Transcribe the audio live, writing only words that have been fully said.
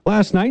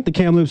Last night, the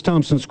Kamloops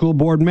Thompson School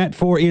Board met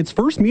for its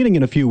first meeting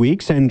in a few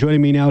weeks, and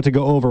joining me now to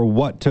go over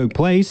what took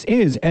place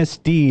is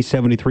SD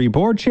 73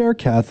 Board Chair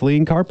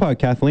Kathleen Karpa.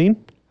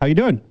 Kathleen, how you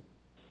doing?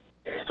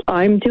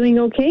 I'm doing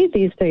okay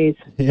these days.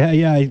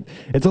 Yeah.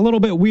 It's a little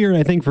bit weird,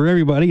 I think, for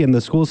everybody, and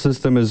the school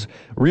system is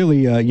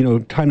really,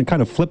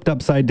 kind of flipped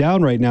upside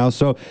down right now.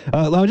 So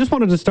I just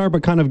wanted to start by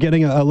kind of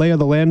getting a lay of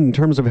the land in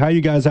terms of how you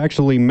guys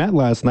actually met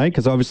last night,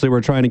 because obviously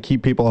we're trying to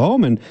keep people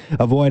home and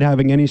avoid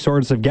having any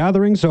sorts of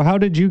gatherings. So how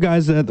did you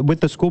guys,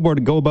 with the school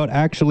board, go about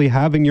actually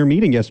having your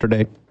meeting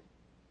yesterday?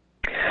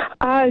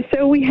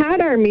 So we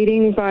had our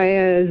meeting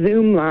via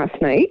Zoom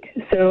last night.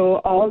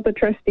 So all of the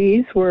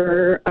trustees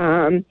were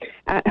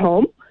at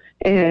home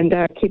and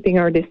keeping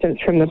our distance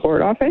from the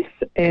board office,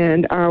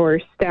 and our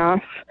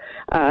staff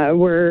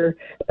were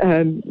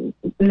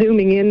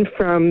Zooming in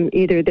from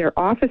either their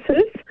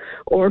offices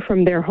or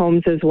from their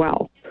homes as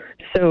well.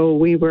 So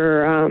we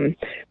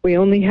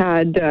only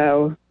had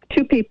 2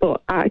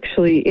 people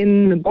actually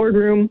in the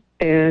boardroom,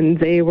 and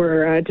they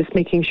were just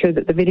making sure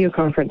that the video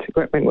conference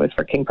equipment was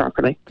working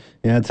properly.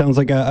 Yeah, it sounds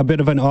like a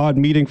bit of an odd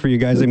meeting for you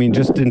guys. I mean,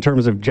 just in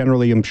terms of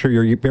generally, I'm sure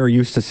you're very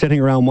used to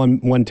sitting around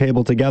one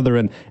table together,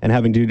 and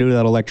having to do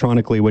that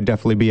electronically would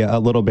definitely be a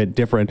little bit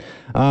different.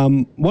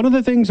 One of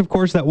the things, of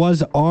course, that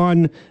was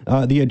on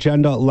the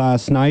agenda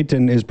last night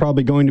and is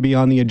probably going to be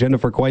on the agenda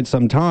for quite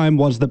some time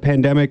was the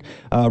pandemic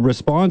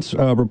response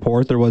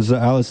report. There was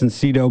Alison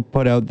Cito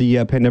put out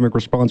the pandemic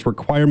response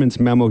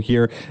requirements memo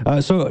here.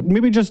 So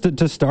maybe just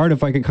to start,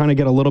 if I could kind of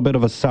get a little bit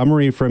of a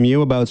summary from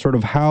you about sort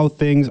of how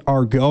things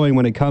are going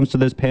when it comes to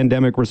this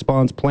pandemic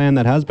response plan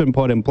that has been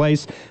put in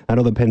place. I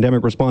know the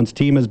pandemic response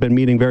team has been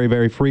meeting very,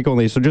 very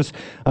frequently. So just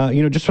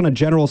from a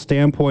general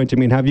standpoint, I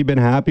mean, have you been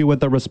happy with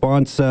the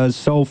response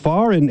so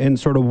far, and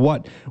sort of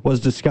what was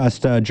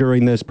discussed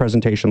during this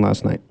presentation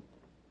last night?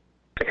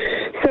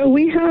 So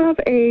we have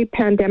a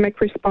pandemic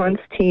response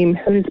team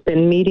who's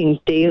been meeting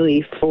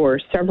daily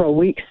for several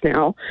weeks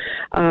now.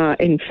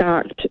 In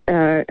fact,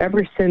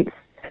 ever since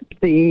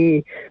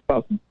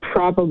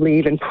probably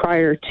even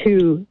prior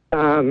to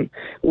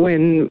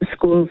when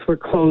schools were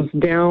closed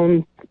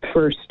down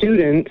for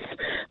students,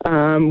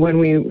 when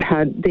we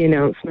had the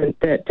announcement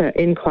that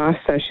in-class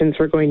sessions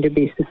were going to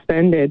be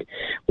suspended,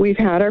 we've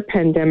had our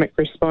pandemic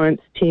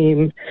response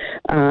team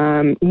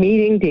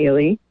meeting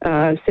daily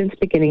since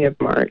beginning of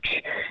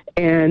March,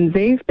 and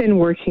they've been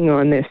working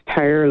on this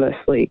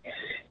tirelessly.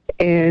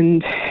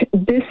 And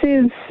this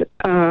is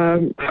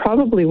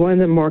probably one of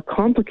the more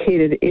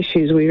complicated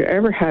issues we've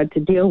ever had to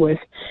deal with,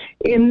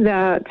 in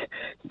that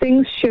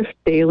things shift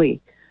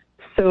daily.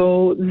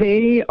 So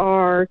they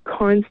are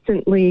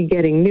constantly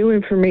getting new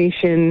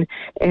information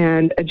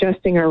and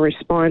adjusting our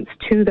response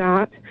to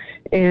that,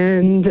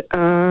 and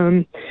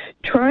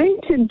trying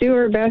to do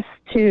our best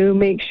to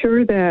make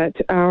sure that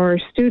our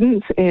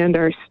students and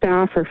our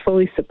staff are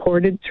fully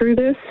supported through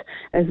this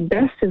as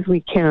best as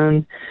we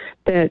can,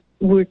 that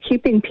we're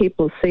keeping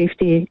people's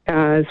safety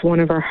as one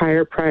of our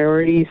higher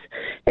priorities,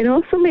 and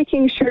also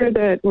making sure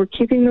that we're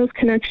keeping those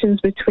connections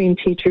between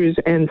teachers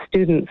and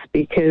students,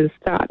 because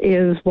that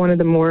is one of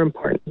the more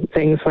important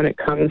things when it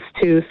comes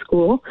to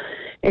school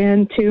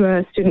and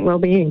to student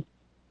well-being.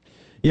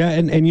 Yeah,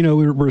 and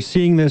we're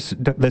seeing this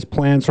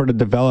plan sort of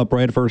develop,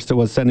 right? First it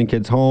was sending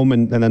kids home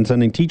and then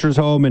sending teachers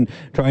home and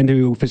trying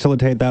to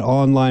facilitate that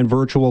online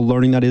virtual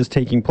learning that is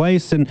taking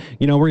place. And,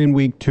 we're in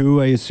week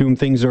 2. I assume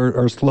things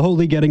are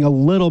slowly getting a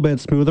little bit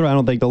smoother. I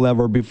don't think they'll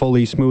ever be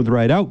fully smooth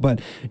right out,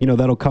 but,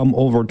 that'll come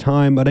over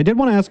time. But I did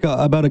want to ask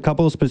about a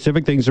couple of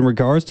specific things in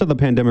regards to the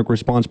pandemic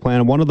response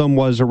plan. One of them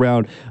was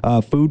around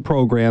food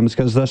programs,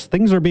 because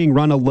things are being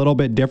run a little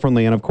bit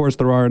differently. And of course,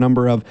 there are a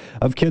number of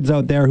kids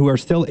out there who are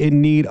still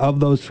in need of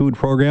those food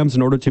programs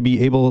in order to be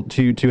able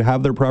to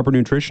have their proper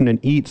nutrition and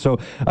eat. So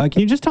can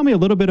you just tell me a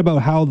little bit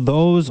about how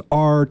those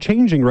are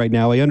changing right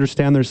now? I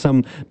understand there's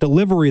some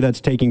delivery that's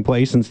taking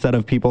place instead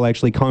of people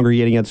actually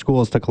congregating at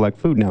schools to collect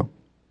food now.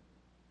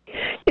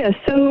 Yeah,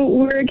 so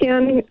we're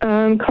again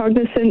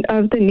cognizant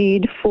of the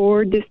need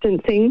for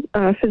distancing,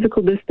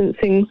 physical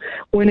distancing,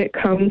 when it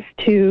comes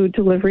to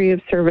delivery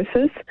of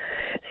services.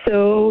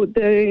 So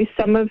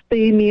some of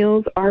the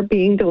meals are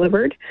being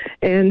delivered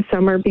and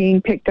some are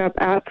being picked up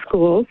at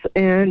schools.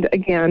 And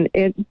again,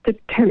 it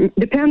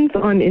depends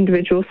on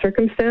individual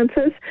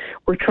circumstances.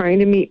 We're trying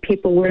to meet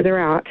people where they're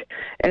at,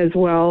 as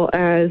well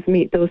as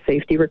meet those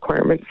safety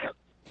requirements.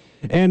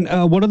 And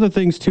one of the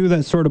things, too,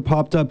 that sort of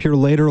popped up here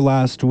later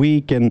last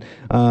week and,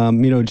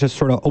 just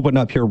sort of opened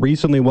up here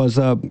recently was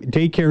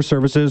daycare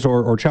services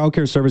or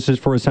childcare services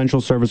for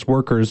essential service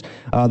workers.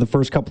 The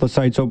first couple of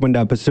sites opened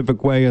at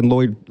Pacific Way and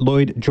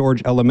Lloyd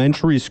George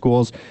Elementary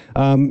Schools.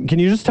 Can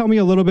you just tell me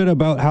a little bit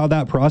about how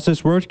that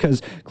process worked?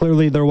 Because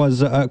clearly there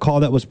was a call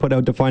that was put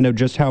out to find out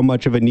just how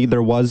much of a need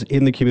there was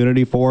in the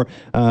community for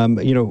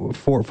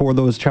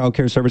those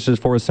childcare services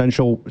for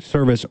essential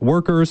service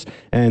workers.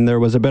 And there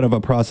was a bit of a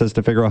process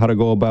to figure out how to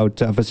go about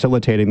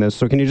facilitating this.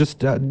 So can you just,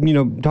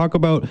 talk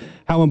about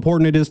how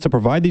important it is to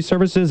provide these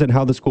services and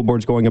how the school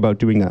board's going about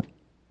doing that?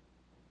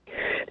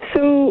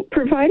 So So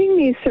providing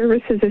these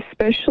services,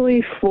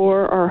 especially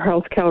for our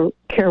health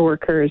care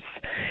workers,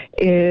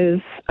 is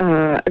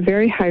a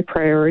very high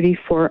priority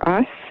for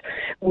us.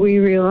 We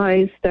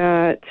realize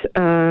that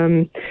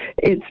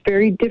it's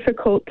very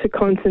difficult to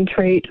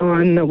concentrate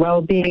on the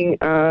well-being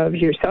of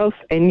yourself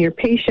and your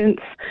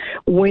patients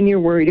when you're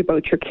worried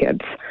about your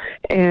kids.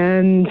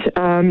 And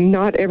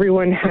not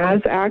everyone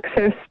has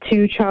access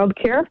to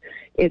childcare.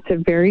 It's a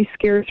very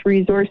scarce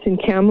resource in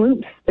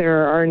Kamloops.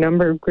 There are a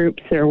number of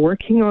groups that are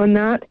working on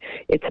that.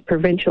 It's a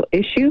provincial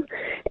issue.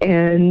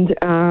 And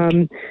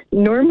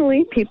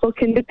normally people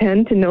can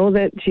depend to know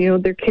that,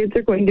 their kids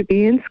are going to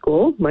be in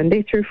school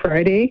Monday through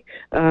Friday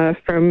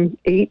from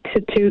 8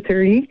 to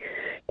 2:30.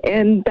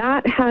 And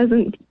that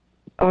hasn't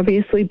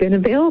obviously been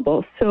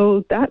available.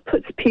 So that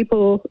puts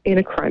people in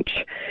a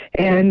crunch.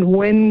 And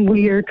when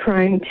we are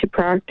trying to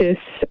practice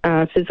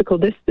physical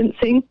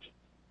distancing,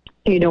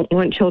 you don't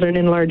want children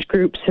in large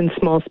groups and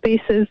small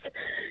spaces.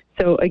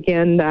 So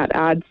again, that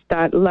adds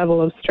that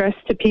level of stress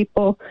to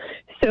people.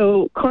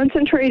 So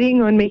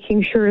concentrating on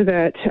making sure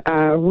that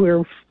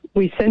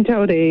we sent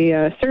out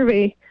a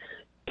survey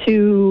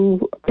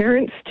to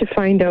parents to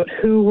find out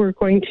who were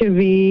going to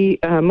be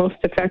most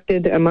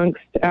affected amongst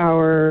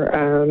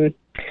our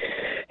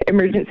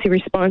emergency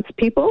response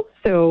people.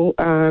 So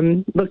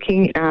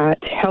looking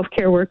at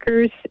healthcare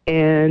workers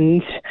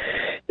and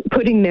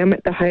putting them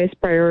at the highest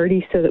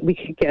priority so that we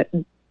could get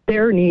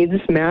their needs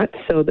met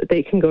so that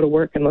they can go to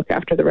work and look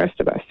after the rest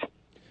of us.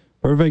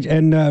 Perfect.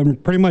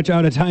 And pretty much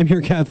out of time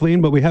here, Kathleen,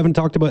 but we haven't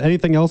talked about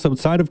anything else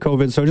outside of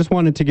COVID. So I just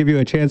wanted to give you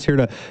a chance here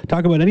to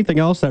talk about anything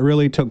else that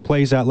really took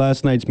place at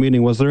last night's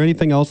meeting. Was there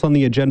anything else on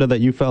the agenda that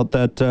you felt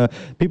that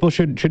people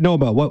should know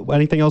about?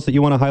 Anything else that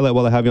you want to highlight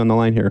while I have you on the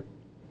line here?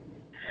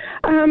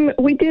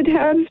 We did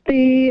have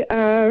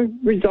the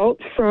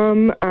results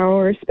from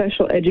our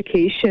special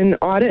education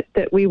audit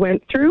that we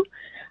went through,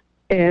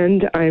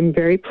 and I'm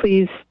very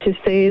pleased to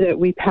say that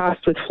we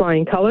passed with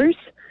flying colors.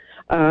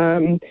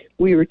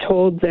 We were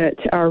told that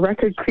our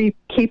record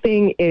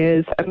keeping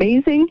is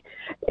amazing,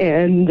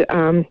 and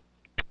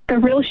a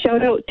real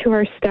shout out to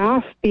our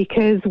staff,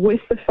 because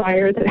with the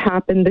fire that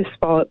happened this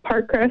fall at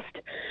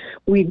Parkcrest,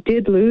 we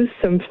did lose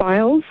some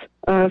files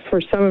for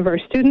some of our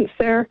students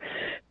there.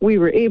 We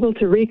were able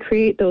to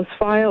recreate those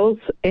files,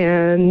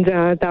 and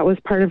that was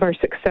part of our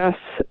success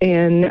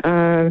in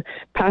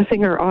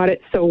passing our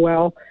audit so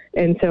well.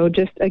 And so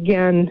just,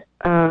 again,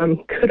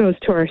 kudos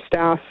to our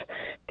staff.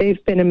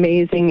 They've been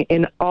amazing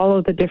in all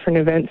of the different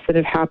events that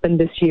have happened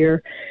this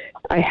year.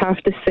 I have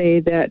to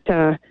say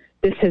that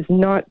this has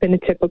not been a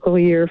typical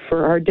year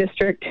for our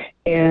district,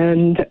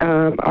 and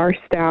our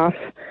staff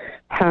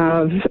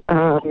have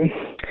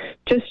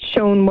just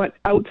shown what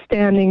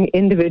outstanding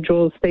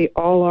individuals they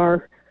all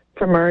are,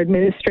 from our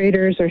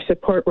administrators, our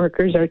support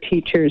workers, our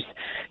teachers.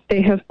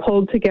 They have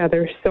pulled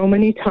together so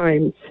many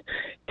times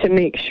to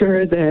make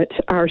sure that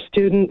our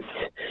students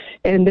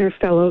and their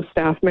fellow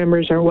staff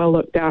members are well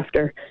looked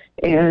after,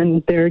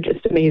 and they're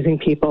just amazing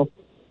people.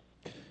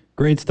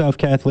 Great stuff,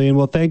 Kathleen.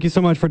 Well, thank you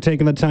so much for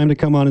taking the time to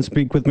come on and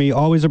speak with me.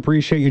 Always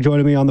appreciate you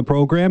joining me on the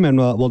program, and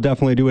we'll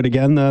definitely do it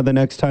again the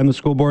next time the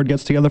school board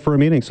gets together for a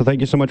meeting. So thank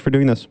you so much for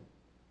doing this.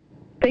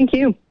 Thank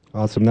you.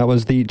 Awesome. That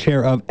was the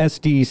chair of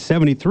SD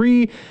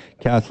 73,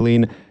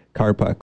 Kathleen Karpuk.